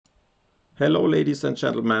Hello ladies and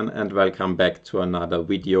gentlemen, and welcome back to another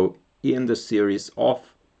video in the series of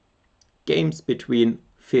games between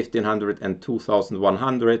 1500 and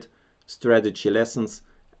 2100 strategy lessons.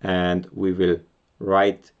 And we will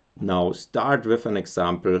right now start with an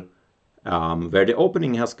example where the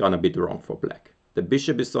opening has gone a bit wrong for black. The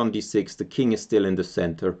bishop is on d6, the king is still in the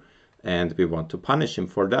center, and we want to punish him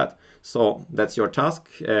for that. So that's your task.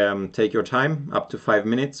 Take your time, up to 5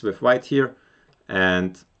 minutes with white here,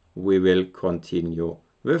 and we will continue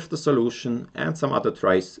with the solution and some other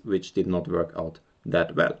tries which did not work out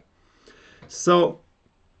that well. So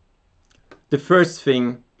the first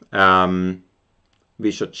thing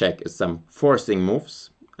we should check is some forcing moves,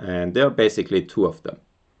 and there are basically two of them.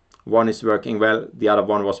 One is working well, the other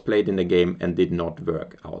one was played in the game and did not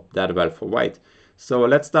work out that well for white. So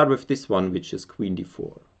let's start with this one, which is queen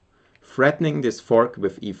d4. Threatening this fork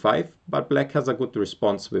with e5, but black has a good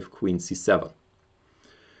response with queen c7.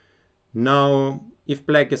 Now, if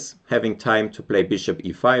black is having time to play bishop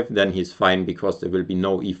e5, then he's fine because there will be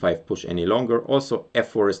no e5 push any longer. Also,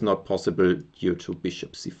 f4 is not possible due to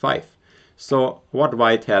bishop c5. So what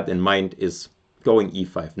white had in mind is going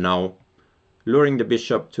e5 now, luring the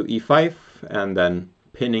bishop to e5 and then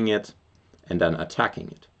pinning it and then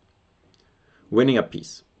attacking it, winning a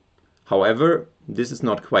piece. However, this is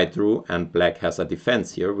not quite true, and black has a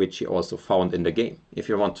defense here, which he also found in the game. If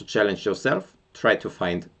you want to challenge yourself, try to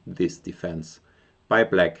find this defense by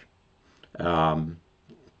black. How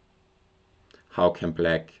can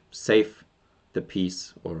black save the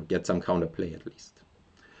piece or get some counterplay at least?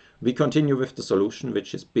 We continue with the solution,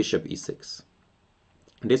 which is bishop e6.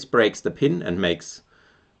 This breaks the pin and makes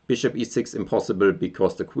bishop e6 impossible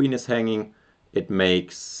because the queen is hanging. It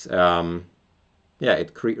makes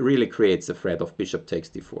really creates a threat of bishop takes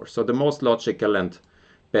d4. So the most logical and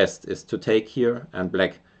best is to take here, and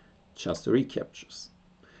black just recaptures.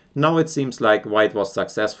 Now it seems like white was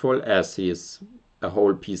successful as he is a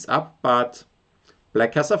whole piece up, but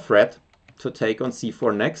black has a threat to take on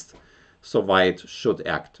c4 next, so white should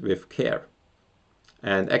act with care.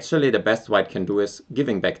 And actually the best white can do is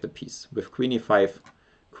giving back the piece with queen e5,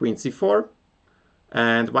 queen c4,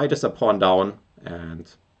 and white is a pawn down, and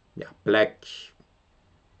yeah, black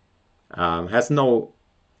has no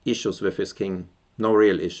issues with his king, no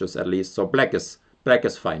real issues at least, so black is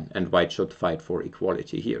fine, and white should fight for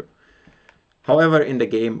equality here. However, in the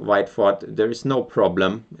game, white thought there is no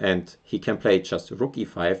problem, and he can play just rook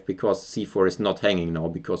e5 because c4 is not hanging now,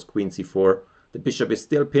 because queen c4, the bishop is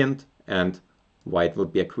still pinned, and white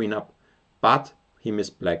would be a queen up. But he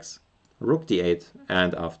missed black's rook d8,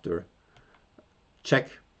 and after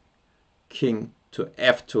check, king to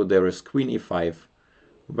f2, there is queen e5,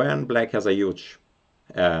 when black has a huge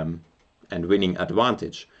and winning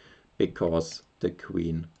advantage, because the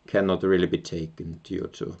queen cannot really be taken due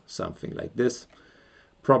to something like this.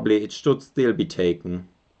 Probably it should still be taken,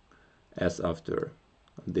 as after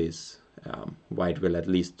this white will at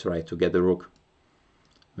least try to get the rook.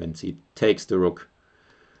 When he takes the rook,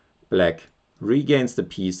 black regains the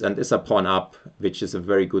piece and is a pawn up, which is a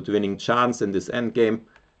very good winning chance in this endgame,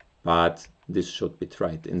 but this should be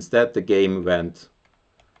tried. Instead the game went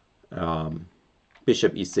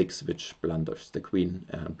bishop e6, which blunders the queen,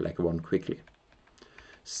 and black won quickly.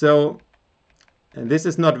 So this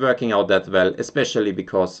is not working out that well, especially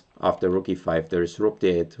because after rook e5 there is rook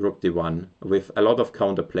d8, rook d1, with a lot of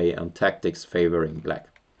counterplay and tactics favoring black.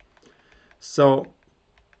 So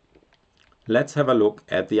let's have a look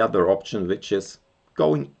at the other option, which is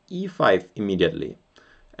going e5 immediately.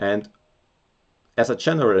 And as a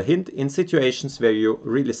general hint, in situations where you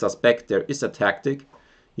really suspect there is a tactic,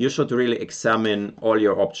 you should really examine all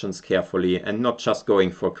your options carefully and not just going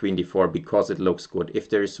for queen d4 because it looks good. If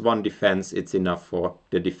there is one defense, it's enough for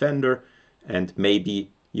the defender, and maybe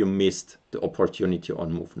you missed the opportunity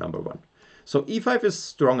on move number 1. So e5 is a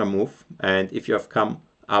stronger move, and if you have come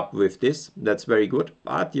up with this, that's very good,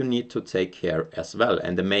 but you need to take care as well.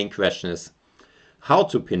 And the main question is how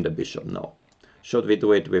to pin the bishop now. Should we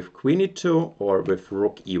do it with queen e2 or with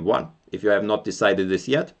rook e1? If you have not decided this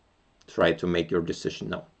yet, try to make your decision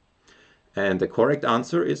now. And the correct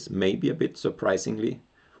answer is, maybe a bit surprisingly,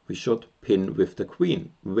 we should pin with the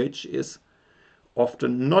queen, which is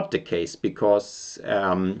often not the case because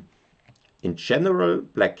in general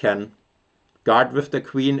black can guard with the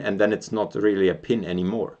queen and then it's not really a pin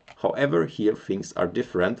anymore. However, here things are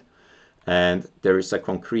different, and there is a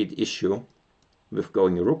concrete issue with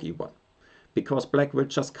going rook e1 because black will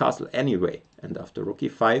just castle anyway, and after rook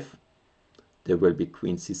e5 there will be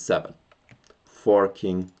queen c7,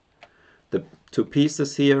 forking the two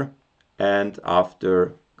pieces here, and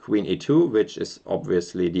after queen e2, which is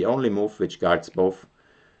obviously the only move which guards both,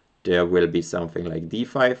 there will be something like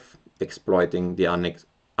d5, exploiting the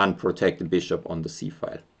unprotected bishop on the c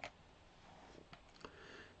file.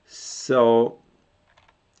 So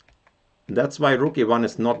that's why rook e1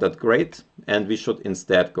 is not that great, and we should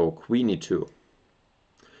instead go queen e2.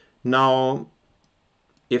 Now,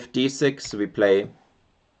 if d6, we play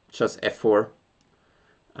just f4,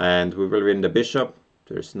 and we will win the bishop.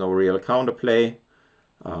 There's no real counterplay.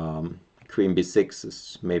 Queen b6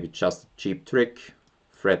 is maybe just a cheap trick,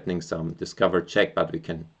 threatening some discovered check, but we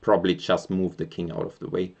can probably just move the king out of the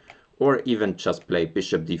way, or even just play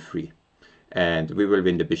bishop d3, and we will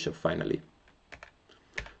win the bishop finally.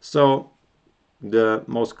 So the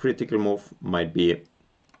most critical move might be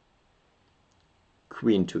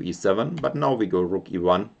queen to e7, but now we go rook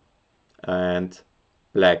e1, and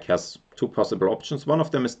black has two possible options. One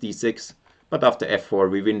of them is d6, but after f4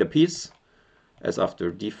 we win the piece, as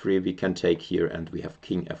after d3 we can take here and we have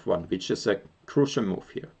king f1, which is a crucial move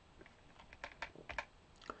here.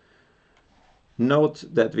 Note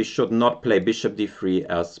that we should not play bishop d3,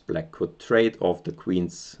 as black could trade off the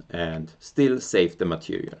queens and still save the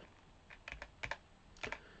material.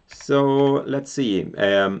 So let's see,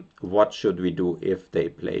 what should we do if they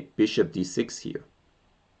play bishop d6 here?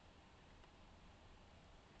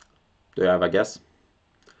 Do you have a guess?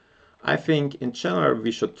 I think in general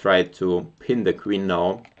we should try to pin the queen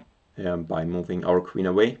now by moving our queen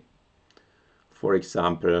away. For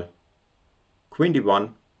example, queen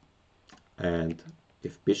d1, and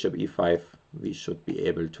if bishop e5 we should be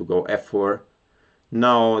able to go f4.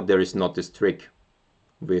 Now there is not this trick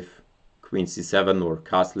with queen c7 or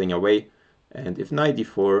castling away, and if knight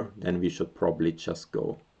d4 then we should probably just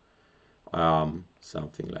go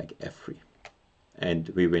something like f3, and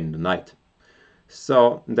we win the knight.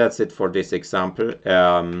 So that's it for this example.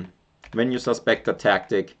 When you suspect a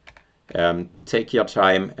tactic, take your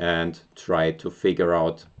time and try to figure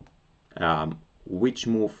out which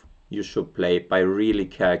move you should play by really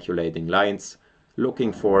calculating lines,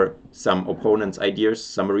 looking for some opponent's ideas,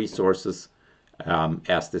 some resources,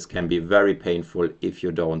 as this can be very painful if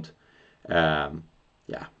you don't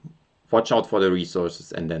watch out for the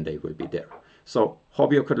resources, and then they will be there. So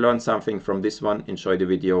hope you could learn something from this one. Enjoy the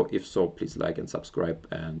video. If so, please like and subscribe,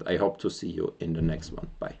 and I hope to see you in the next one.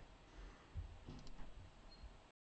 Bye.